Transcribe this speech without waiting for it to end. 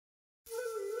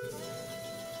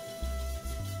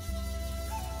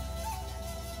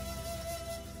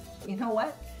You know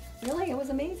what? Really, it was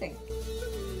amazing.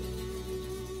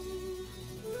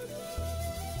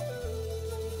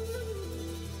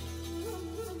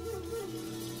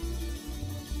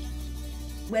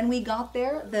 When we got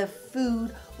there, the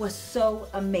food was so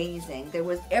amazing. There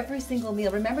was every single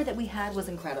meal. Remember that we had was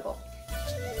incredible.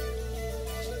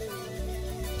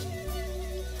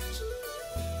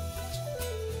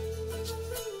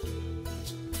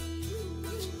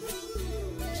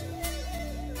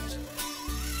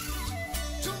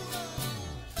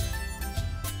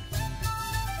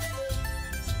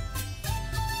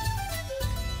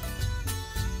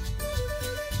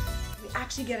 We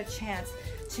actually get a chance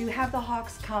to have the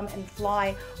hawks come and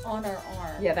fly on our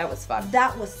arm. Yeah, that was fun.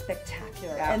 That was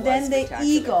spectacular. That and was then the spectacular.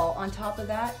 eagle on top of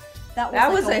that,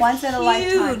 that was like a a once in a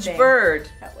lifetime huge thing. bird.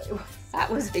 That That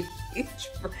was a huge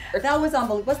bird. was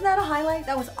unbelievable. Wasn't that a highlight?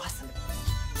 That was awesome.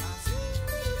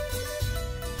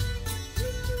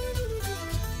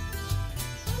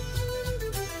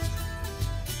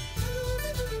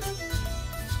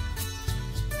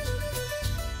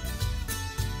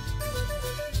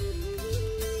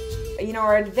 You know,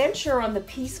 our adventure on the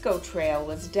Pisco Trail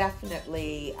was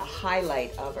definitely a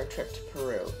highlight of our trip to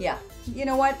Peru. Yeah. You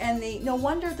know what? And no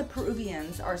wonder the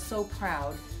Peruvians are so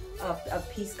proud of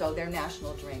Pisco, their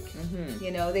national drink. Mm-hmm.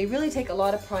 You know, they really take a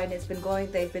lot of pride,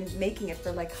 and they've been making it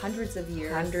for like hundreds of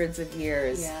years. Hundreds of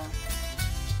years. Yeah.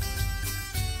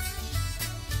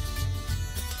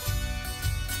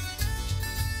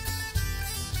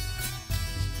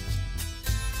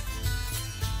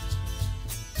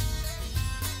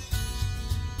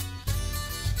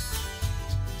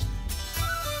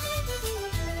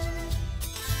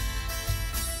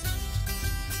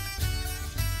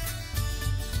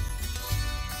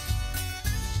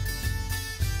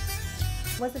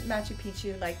 Wasn't Machu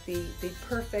Picchu like the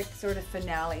perfect sort of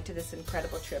finale to this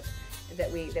incredible trip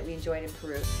that we enjoyed in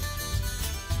Peru?